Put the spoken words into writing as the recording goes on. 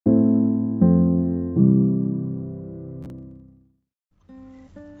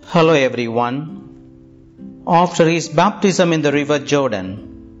Hello everyone. After his baptism in the river Jordan,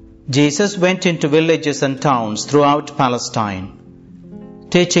 Jesus went into villages and towns throughout Palestine,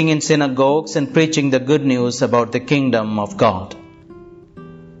 teaching in synagogues and preaching the good news about the kingdom of God.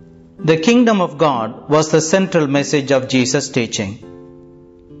 The kingdom of God was the central message of Jesus' teaching.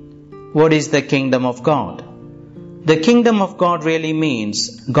 What is the kingdom of God? The kingdom of God really means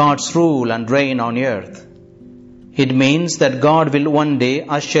God's rule and reign on earth. It means that God will one day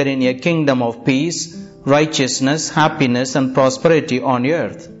usher in a kingdom of peace, righteousness, happiness and prosperity on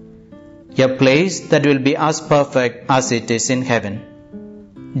earth, a place that will be as perfect as it is in heaven,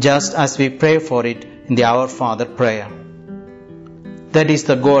 just as we pray for it in the Our Father prayer. That is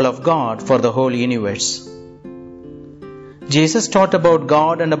the goal of God for the whole universe. Jesus taught about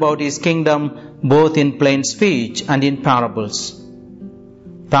God and about His kingdom both in plain speech and in parables.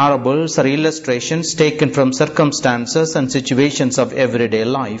 Parables are illustrations taken from circumstances and situations of everyday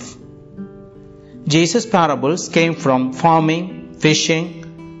life. Jesus' parables came from farming,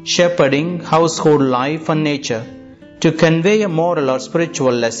 fishing, shepherding, household life and nature to convey a moral or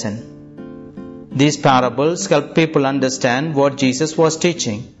spiritual lesson. These parables help people understand what Jesus was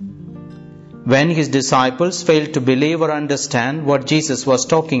teaching. When His disciples failed to believe or understand what Jesus was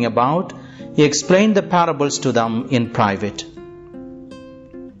talking about, He explained the parables to them in private.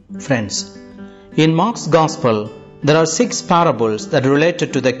 Friends, in Mark's Gospel, there are 6 parables that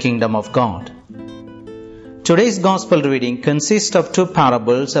related to the kingdom of God. Today's Gospel reading consists of 2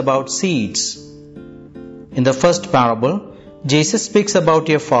 parables about seeds. In the first parable, Jesus speaks about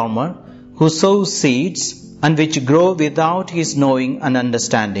a farmer who sows seeds and which grow without his knowing and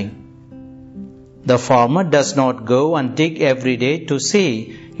understanding. The farmer does not go and dig every day to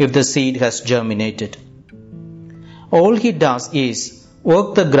see if the seed has germinated. All he does is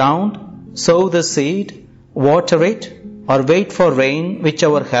work the ground, sow the seed, water it, or wait for rain,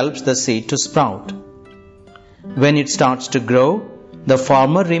 whichever helps the seed to sprout. When it starts to grow, the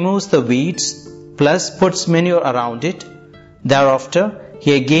farmer removes the weeds, plus puts manure around it. Thereafter,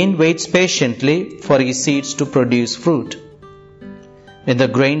 he again waits patiently for his seeds to produce fruit. When the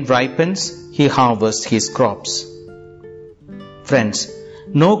grain ripens, he harvests his crops. Friends,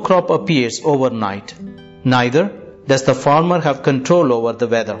 no crop appears overnight. Neither does the farmer have control over the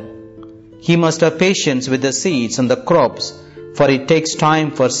weather. He must have patience with the seeds and the crops, for it takes time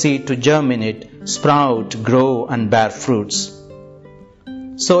for seed to germinate, sprout, grow and bear fruits.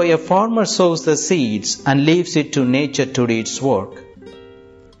 So a farmer sows the seeds and leaves it to nature to do its work.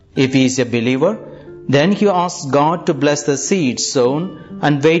 If he is a believer, then he asks God to bless the seeds sown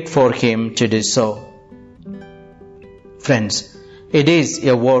and wait for Him to do so. Friends, it is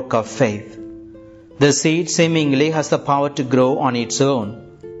a work of faith. The seed seemingly has the power to grow on its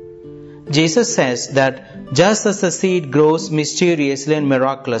own. Jesus says that just as the seed grows mysteriously and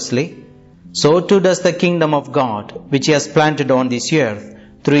miraculously, so too does the kingdom of God, which He has planted on this earth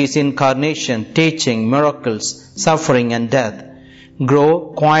through His incarnation, teaching, miracles, suffering and death,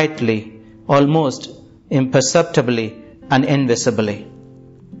 grow quietly, almost imperceptibly and invisibly.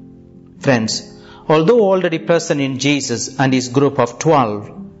 Friends, although already present in Jesus and His group of 12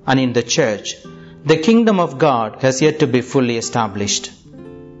 and in the church, the kingdom of God has yet to be fully established.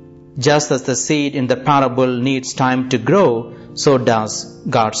 Just as the seed in the parable needs time to grow, so does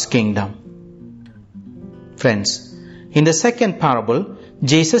God's kingdom. Friends, in the second parable,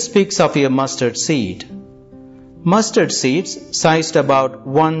 Jesus speaks of a mustard seed. Mustard seeds, sized about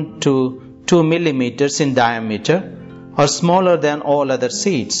 1 to 2 millimeters in diameter, are smaller than all other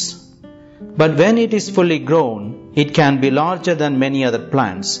seeds. But when it is fully grown, it can be larger than many other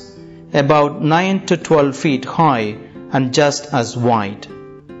plants, about 9 to 12 feet high and just as wide.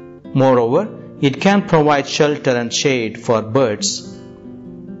 Moreover, it can provide shelter and shade for birds.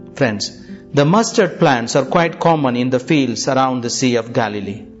 Friends, the mustard plants are quite common in the fields around the Sea of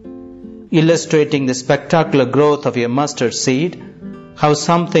Galilee. Illustrating the spectacular growth of a mustard seed, how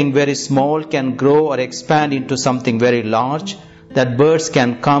something very small can grow or expand into something very large, that birds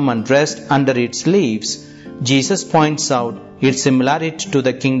can come and rest under its leaves, Jesus points out its similarity to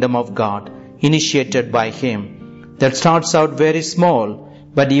the kingdom of God, initiated by Him, that starts out very small,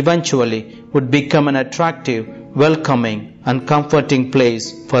 but eventually would become an attractive, welcoming and comforting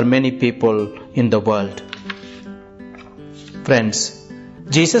place for many people in the world. Friends,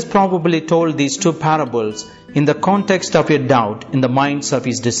 Jesus probably told these 2 parables in the context of a doubt in the minds of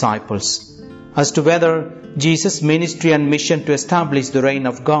His disciples as to whether Jesus' ministry and mission to establish the reign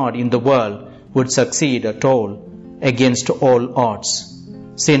of God in the world would succeed at all, against all odds,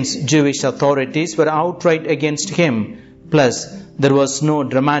 since Jewish authorities were outright against Him, plus there was no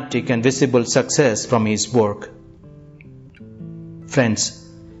dramatic and visible success from His work. Friends,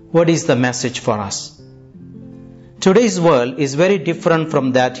 What is the message for us? Today's world is very different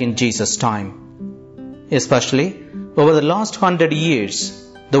from that in Jesus' time. Especially over the last 100 years,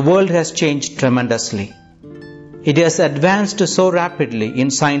 the world has changed tremendously. It has advanced so rapidly in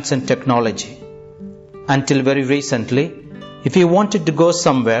science and technology. Until very recently, if you wanted to go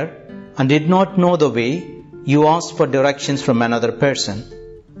somewhere and did not know the way, you asked for directions from another person.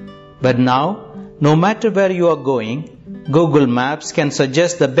 But now, no matter where you are going, Google Maps can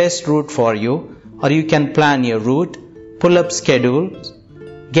suggest the best route for you, or you can plan your route, pull up schedules,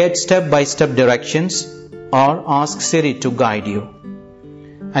 get step-by-step directions, or ask Siri to guide you.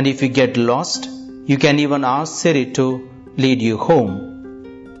 And if you get lost, you can even ask Siri to lead you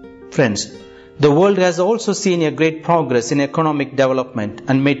home. Friends, the world has also seen a great progress in economic development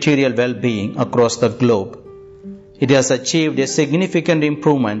and material well-being across the globe. It has achieved a significant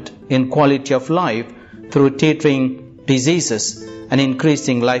improvement in quality of life through teetering diseases and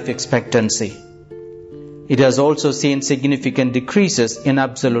increasing life expectancy. It has also seen significant decreases in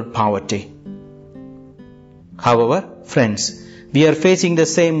absolute poverty. However, friends, we are facing the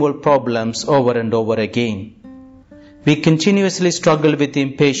same old problems over and over again. We continuously struggle with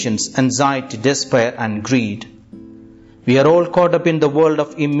impatience, anxiety, despair, and greed. We are all caught up in the world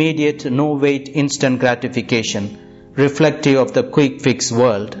of immediate, no-wait, instant gratification, reflective of the quick-fix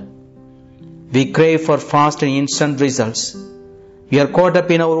world. We crave for fast and instant results. We are caught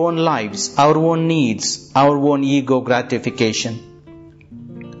up in our own lives, our own needs, our own ego gratification.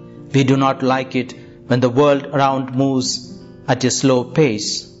 We do not like it when the world around moves at a slow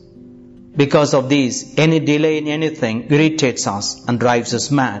pace. Because of this, any delay in anything irritates us and drives us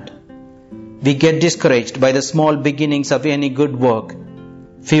mad. We get discouraged by the small beginnings of any good work.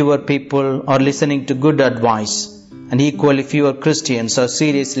 Fewer people are listening to good advice, and equally fewer Christians are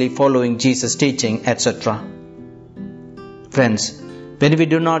seriously following Jesus' teaching, etc. Friends, when we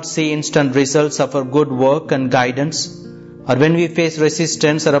do not see instant results of our good work and guidance, or when we face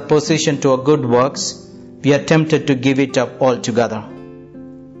resistance or opposition to our good works, we are tempted to give it up altogether.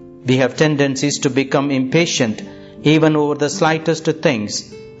 We have tendencies to become impatient even over the slightest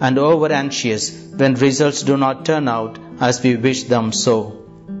things and over-anxious when results do not turn out as we wish them so.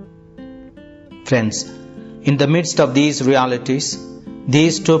 Friends, in the midst of these realities,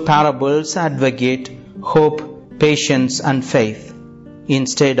 these two parables advocate hope, patience, and faith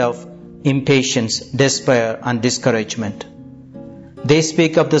instead of impatience, despair, and discouragement. They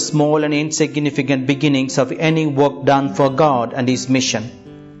speak of the small and insignificant beginnings of any work done for God and His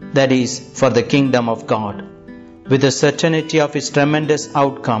mission, that is, for the kingdom of God, with the certainty of its tremendous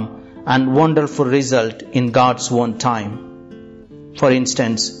outcome and wonderful result in God's own time. For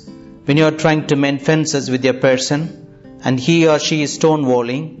instance, when you are trying to mend fences with a person and he or she is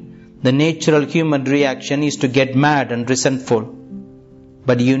stonewalling, the natural human reaction is to get mad and resentful.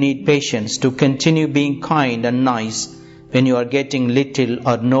 But you need patience to continue being kind and nice when you are getting little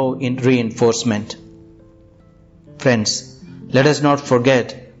or no reinforcement. Friends, let us not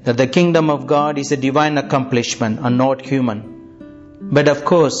forget that the kingdom of God is a divine accomplishment and not human, but of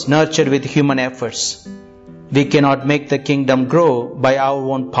course nurtured with human efforts. We cannot make the kingdom grow by our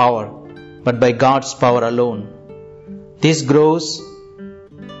own power, but by God's power alone. This grows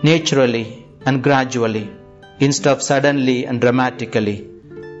naturally and gradually, instead of suddenly and dramatically.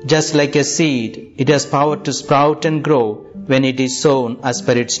 Just like a seed, it has power to sprout and grow when it is sown as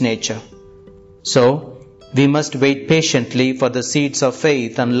per its nature. So, we must wait patiently for the seeds of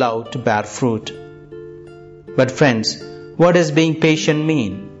faith and love to bear fruit. But friends, what does being patient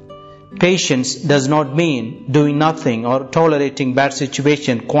mean? Patience does not mean doing nothing or tolerating bad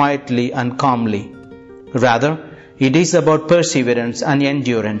situation quietly and calmly. Rather, it is about perseverance and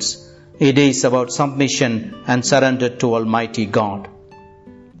endurance. It is about submission and surrender to Almighty God.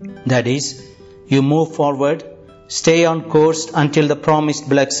 That is, you move forward, stay on course until the promised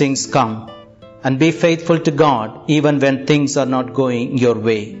blessings come, and be faithful to God even when things are not going your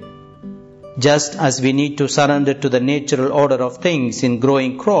way. Just as we need to surrender to the natural order of things in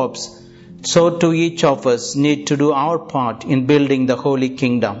growing crops, so too each of us need to do our part in building the holy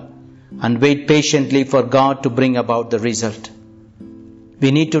kingdom and wait patiently for God to bring about the result. We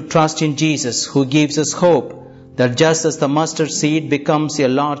need to trust in Jesus, who gives us hope that just as the mustard seed becomes a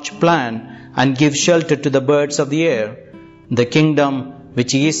large plant and gives shelter to the birds of the air, the kingdom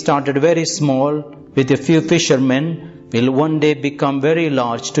which He started very small with a few fishermen will one day become very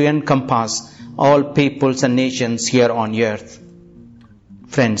large to encompass all peoples and nations here on earth.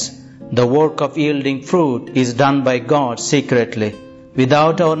 Friends, the work of yielding fruit is done by God secretly,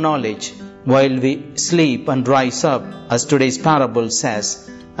 without our knowledge, while we sleep and rise up, as today's parable says,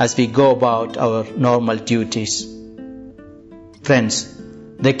 as we go about our normal duties. Friends,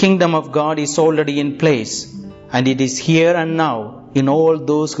 The kingdom of God is already in place, and it is here and now in all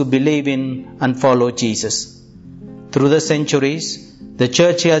those who believe in and follow Jesus. Through the centuries, the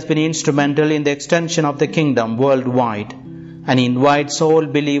Church has been instrumental in the extension of the kingdom worldwide and invites all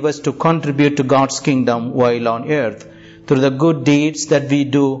believers to contribute to God's kingdom while on earth through the good deeds that we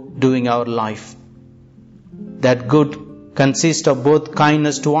do during our life. That good consists of both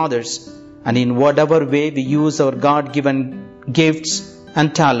kindness to others and in whatever way we use our God-given gifts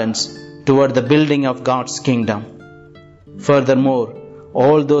and talents toward the building of God's kingdom. Furthermore,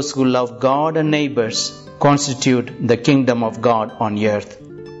 all those who love God and neighbors constitute the kingdom of God on earth.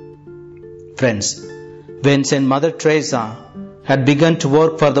 Friends, when St. Mother Teresa had begun to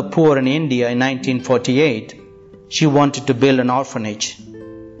work for the poor in India in 1948, she wanted to build an orphanage.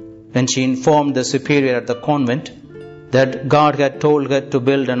 When she informed the superior at the convent that God had told her to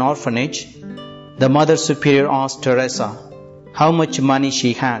build an orphanage, the Mother Superior asked Teresa how much money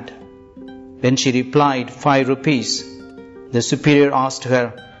she had. When she replied 5 rupees, the superior asked her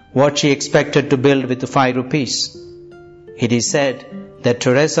what she expected to build with 5 rupees. It is said that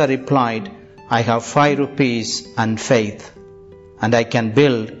Teresa replied, I have 5 rupees and faith, and I can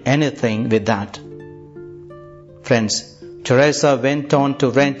build anything with that. Friends, Teresa went on to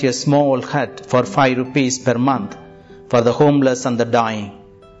rent a small hut for 5 rupees per month for the homeless and the dying.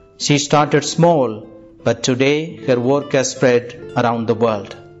 She started small, but today her work has spread around the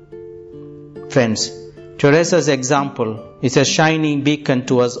world. Friends, Teresa's example is a shining beacon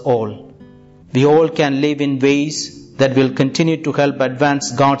to us all. We all can live in ways that will continue to help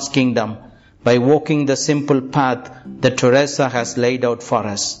advance God's kingdom by walking the simple path that Teresa has laid out for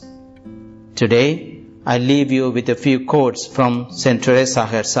us. Today, I leave you with a few quotes from St. Teresa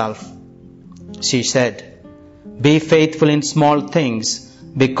herself. She said, "Be faithful in small things,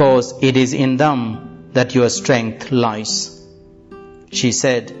 because it is in them that your strength lies." She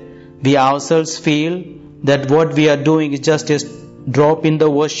said, "We ourselves feel that what we are doing is just a drop in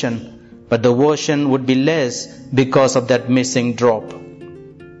the ocean, but the ocean would be less because of that missing drop."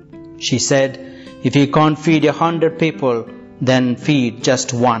 She said, "If you can't feed 100 people, then feed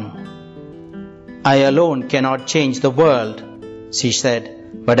just one." "I alone cannot change the world," she said,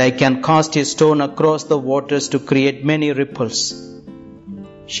 "but I can cast a stone across the waters to create many ripples."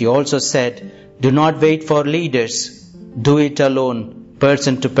 She also said, "Do not wait for leaders. Do it alone,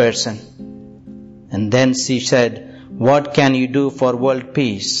 person to person." And then she said, "What can you do for world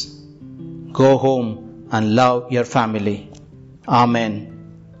peace? Go home and love your family." Amen.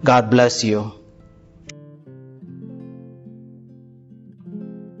 God bless you.